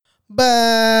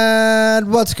But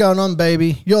what's going on,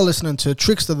 baby? You're listening to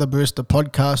Trickster the Barista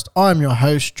podcast. I'm your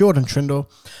host, Jordan Trindle.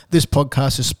 This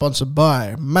podcast is sponsored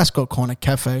by Mascot Corner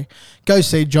Cafe. Go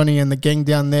see Johnny and the gang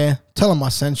down there. Tell them I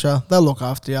sent you. They'll look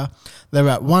after you. They're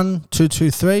at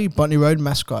 1223 Botany Road,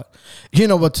 Mascot. You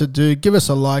know what to do. Give us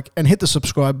a like and hit the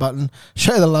subscribe button.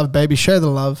 Show the love, baby. Show the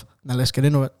love. Now let's get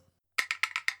into it.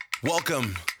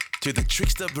 Welcome to the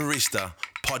Trickster Barista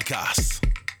podcast.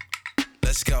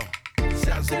 Let's go.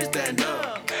 South City, stand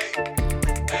up.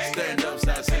 Stand up,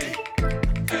 South City.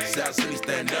 South City,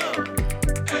 stand up.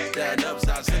 Stand up,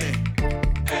 South City.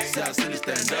 South City,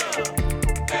 stand up.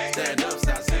 Stand up,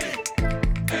 South City.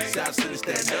 South City,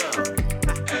 stand up.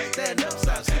 Stand up,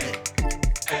 South City.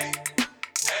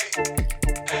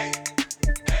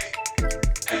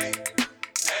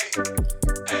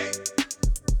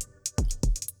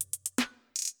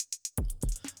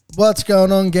 What's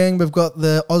going on, gang? We've got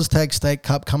the Oztag State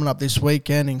Cup coming up this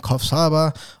weekend in Coffs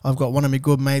Harbour. I've got one of my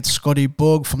good mates, Scotty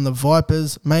Borg from the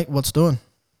Vipers. Mate, what's doing?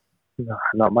 No,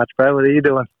 not much, bro. What are you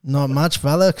doing? Not much,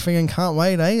 fella. Thinking can't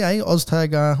wait, eh?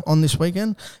 Oztag on this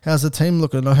weekend. How's the team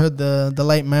looking? I heard the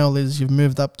late mail is you've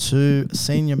moved up to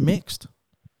senior mixed.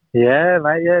 Yeah,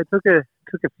 mate. Yeah, it took a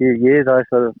few years. I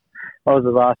was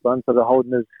the last one, sort of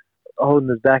holding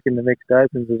us back in the mixed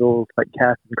opens with all like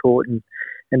Cass and Court and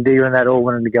Digger and that all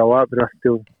wanted to go up, but I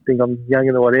still think I'm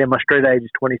younger than what I am. My street age is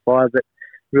 25, but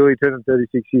really turning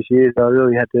 36 this year, so I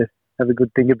really had to have a good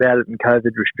think about it, and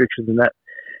COVID restrictions and that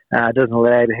doesn't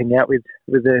allow you to hang out with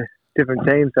the different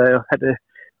teams, so I had to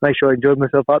make sure I enjoyed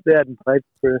myself up there and played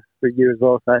for a year as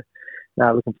well. So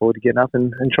looking forward to getting up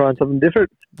and trying something different.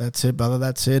 That's it, brother.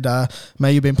 That's it.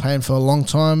 Mate, you've been playing for a long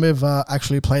time. We've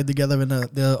actually played together in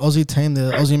the Aussie team,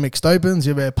 the Aussie Mixed Opens.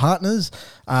 You were partners.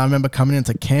 I remember coming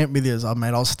into camp with you. I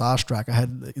was starstruck.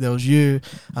 There was you,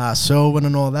 Selwyn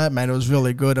and all that, mate. It was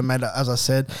really good. And, mate, as I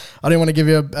said, I didn't want to give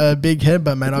you a big head,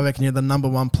 but, mate, I reckon you're the number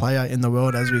one player in the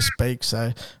world as we speak.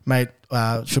 So, mate,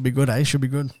 should be good, eh? Should be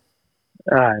good.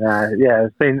 No, yeah,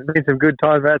 it's been some good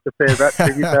times. That's a fair rap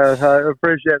to you, so I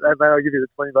appreciate that, mate. I'll give you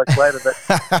the $20 later, but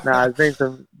it's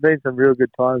been some real good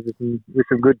times with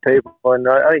some good people, and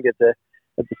I think it's a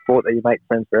sport that you make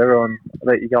friends forever on.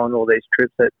 That you go on all these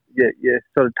trips that you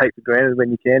sort of take for granted when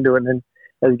you can do it, and then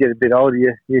as you get a bit older,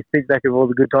 you think back of all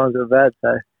the good times that we've had.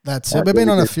 So that's it. We've been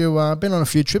on a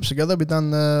few trips together. We've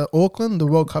done the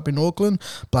World Cup in Auckland.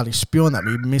 Bloody spewing that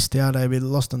we missed out. We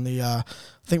lost in the I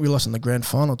think we lost in the grand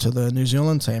final to the New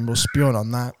Zealand team. We're spewing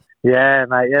on that. Yeah,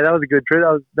 mate. Yeah, that was a good trip.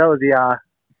 That was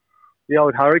the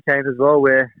old hurricane as well,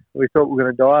 where we thought we were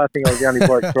going to die. I think I was the only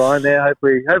bloke crying there.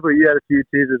 Hopefully you had a few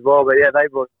tears as well. But yeah, they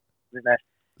brought in a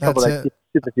couple of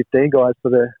Super 15 guys for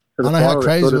the. I know, how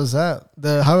crazy was that?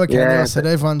 The hurricane, I said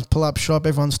everyone pull up shop,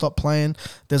 everyone stop playing.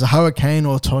 There's a hurricane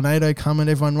or a tornado coming,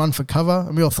 everyone run for cover.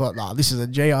 And we all thought, this is a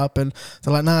G up. And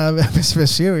they're like, no, we're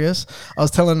serious. I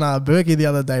was telling Berkey the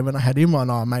other day when I had him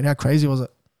on, mate, how crazy was it?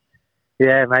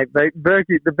 Yeah, mate.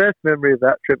 Berkey, the best memory of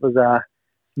that trip was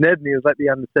Ned, and he was like the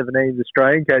under-17s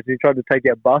Australian coach, and he tried to take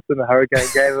our bus in the hurricane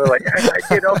game. We're like, hey, mate,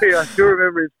 get off here. I still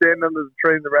remember him standing under the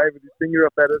tree in the rain with his finger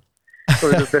up at us.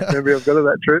 Probably the best memory I've got of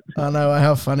that trip. I know,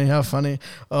 how funny.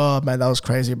 Oh, man, that was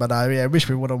crazy. But I wish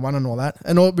we would have won and all that.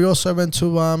 And we also went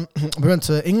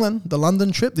to England, the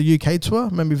London trip, the UK tour.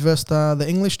 Remember, we versed the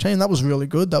English team. That was really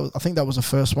good. I think that was the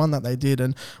first one that they did,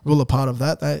 and we were a part of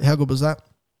that. How good was that?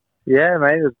 Yeah,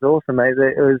 mate, it was awesome, mate.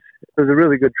 It was a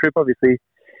really good trip, obviously.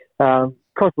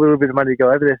 Cost a little bit of money to go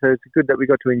over there, so it's good that we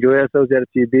got to enjoy ourselves, had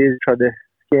a few beers, tried to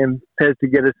scam Pez to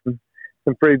get us some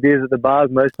free beers at the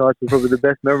bars most nights was probably the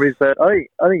best memories. But I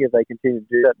think if they continue to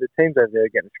do that, the teams over there are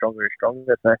getting stronger and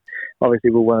stronger. So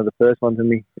obviously we're one of the first ones,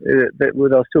 and they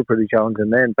were still pretty challenging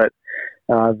then. But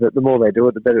the more they do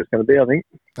it, the better it's going to be, I think.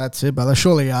 That's it, brother.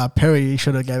 Surely Perry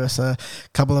should have gave us a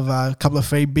couple of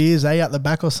free beers, at the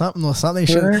back or something.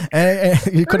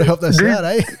 You could have helped us out,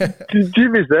 eh? Did you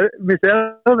miss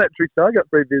out on that trick? So I got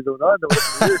free beers all night.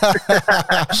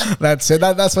 That's it.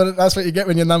 That's what you get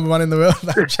when you're number one in the world.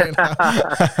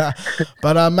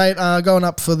 But mate, going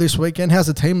up for this weekend, how's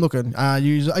the team looking? Are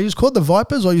you called the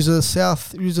Vipers or use the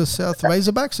South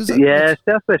Razorbacks? Is it? Yeah,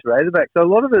 Southwest Razorbacks. So a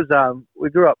lot of us we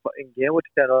grew up in Gamble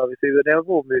Town, obviously, but now we've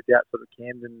all moved out sort of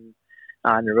Camden,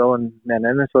 Narelle and Mount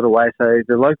Emma sort of way. So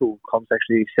the local comp's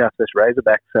actually Southwest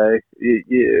Razorbacks. So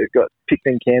you got picked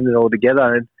in Camden all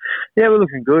together, and yeah, we're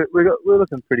looking good. We're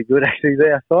looking pretty good actually.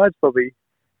 Our side's probably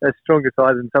a stronger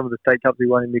side than some of the state cups we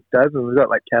won in mixed open. We've got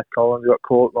like Cass Collins, we've got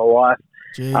Court, my wife,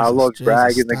 Loz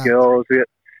Bragg and the girls. We've got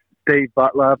Steve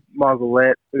Butler, Michael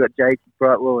Lett, we've got Jake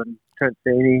Brightwell and Trent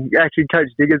Feeney. Actually, Coach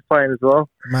Digger's playing as well.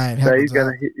 Mate, So he's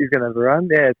gonna have a run.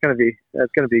 Yeah, it's gonna be a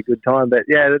good time. But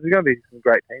yeah, there's gonna be some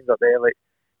great teams up there. Like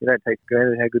you don't take for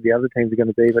granted how good the other teams are going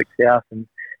to be, like South and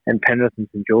Penrith and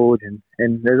St George, and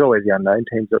there's always the unknown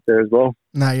teams up there as well.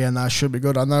 No, it should be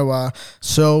good. I know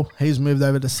Searle, he's moved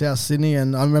over to South Sydney,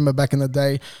 and I remember back in the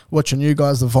day watching you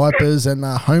guys, the Vipers and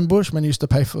Homebush. Man, used to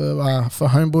pay for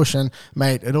Homebush, and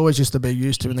mate, it always used to be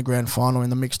used to in the grand final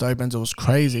in the mixed opens. It was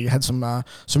crazy. You had some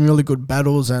really good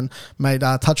battles, and mate,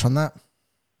 touch on that.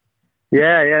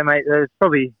 Yeah, mate. There's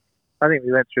probably, I think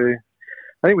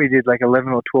we did like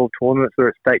 11 or 12 tournaments or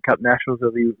at State Cup Nationals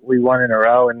that we won in a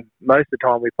row, and most of the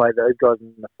time we played those guys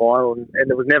in the final, and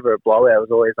there was never a blowout. It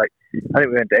was always like, I think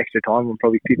we went to extra time on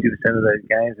probably 50% of those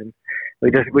games, and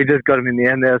we just got them in the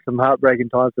end. There were some heartbreaking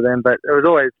times for them, but it was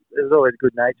always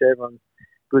good nature. Everyone's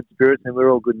good spirits, and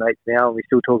we're all good mates now, and we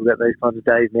still talk about those kinds of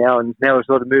days now. And now we're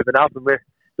sort of moving up, and we're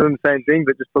doing the same thing,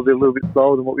 but just probably a little bit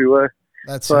slower than what we were.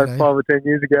 That's 5 or 10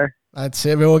 years ago. That's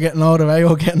it. We're all getting older, eh?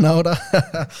 All getting older.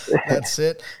 That's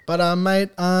it. But, mate,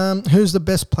 who's the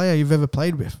best player you've ever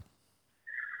played with?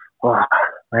 Oh,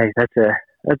 mate, that's a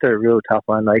real tough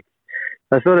one. Like,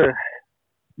 I sort of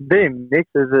being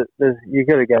mixed. You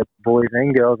got to go boys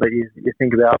and girls that you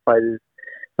think about. I played as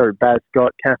sort of Baz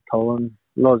Scott, Kath Collins,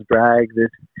 Loz Bragg.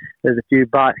 There's a few.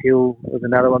 Bart Hill was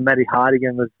another one. Matty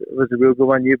Hardigan was a real good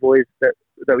one. You boys that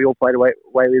we all played away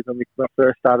with when we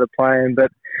first started playing.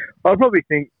 But I probably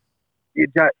think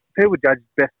people judge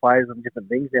best players on different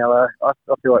things now. I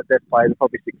feel like best players are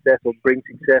probably bring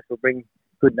success or bring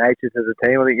good nature to the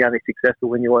team. I think you're only successful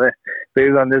when you want to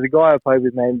be one. There's a guy I played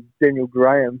with named Daniel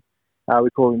Graham. We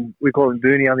call him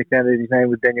Booney. I only found out his name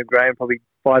was Daniel Graham probably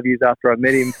 5 years after I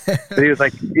met him. But he was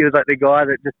like the guy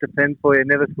that just defends for you,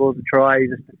 never scores a try. He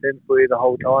just defends for you the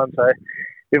whole time. So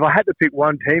if I had to pick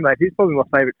one teammate, he's probably my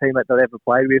favourite teammate that I ever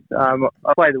played with. I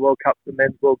played the World Cup, the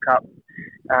Men's World Cup,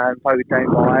 and played with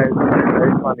Dane Myers and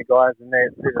those kind of guys, and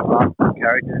they're the last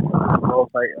characters. I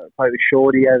also played with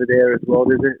Shorty over there as well.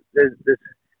 There's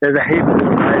a heap of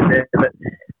players there, but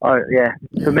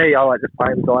for me, I like just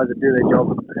playing with guys that do their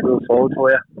job and feel solid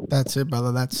for you. That's it,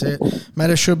 brother. That's it. Mate,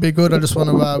 it should be good. I just want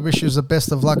to wish you the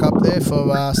best of luck up there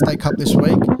for State Cup this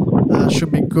week.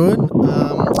 Should be good.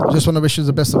 Just want to wish you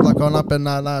the best of luck on up, and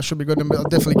should be good. And I'll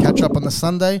definitely catch up on the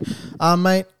Sunday.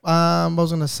 Mate, I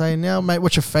was going to say now, mate,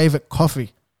 what's your favourite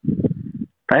coffee?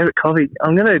 Favourite coffee?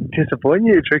 I'm going to disappoint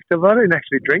you, Trickster. I don't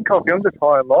actually drink coffee. I'm just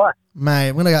high on life.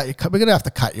 Mate, we're going to have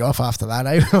to cut you off after that,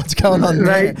 eh? What's going on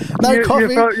there? No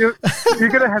coffee? You're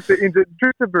going to have to...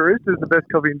 Trickster Barista is the best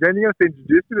coffee in town. You have to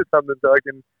introduce me to something so I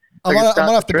can... I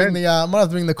might have to bring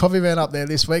the coffee van up there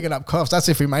this week and up coughs. That's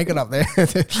if we make it up there. Bring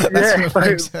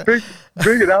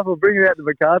it up or bring it out to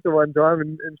Macarthur one time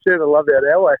and share the love out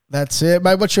our way. That's it,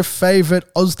 mate. What's your favourite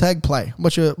Oztag play?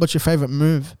 What's your favourite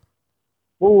move?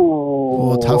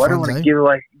 Oh, I don't want to give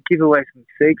away some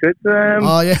secrets.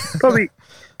 Yeah.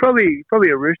 probably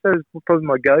a rooster is probably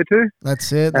my go-to.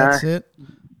 That's it.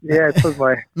 Yeah, it's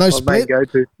probably my main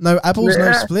go-to. No apples,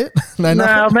 no split?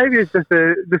 No, maybe it's just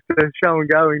a show and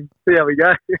go and see how we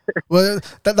go. Well,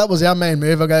 that was our main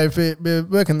move. I go, if we're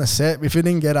working the set, if we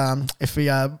didn't get if we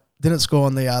didn't score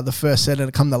on the first set and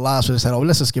it come the last, we just said,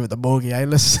 let's just give it to Borgie, eh?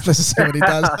 Let's see what he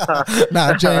does.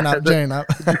 Gene up.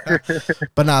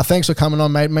 But thanks for coming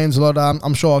on, mate. Means a lot.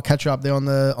 I'm sure I'll catch you up there on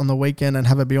the weekend and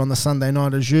have it be on the Sunday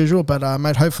night as usual. But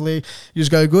mate, hopefully you just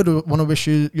go good. I want to wish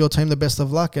your team the best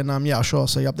of luck, and I'm sure I'll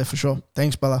see you up there for sure.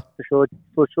 Thanks, brother. For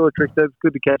sure, Trickster. It's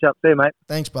good to catch up. See you, mate.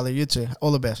 Thanks, brother. You too.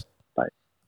 All the best.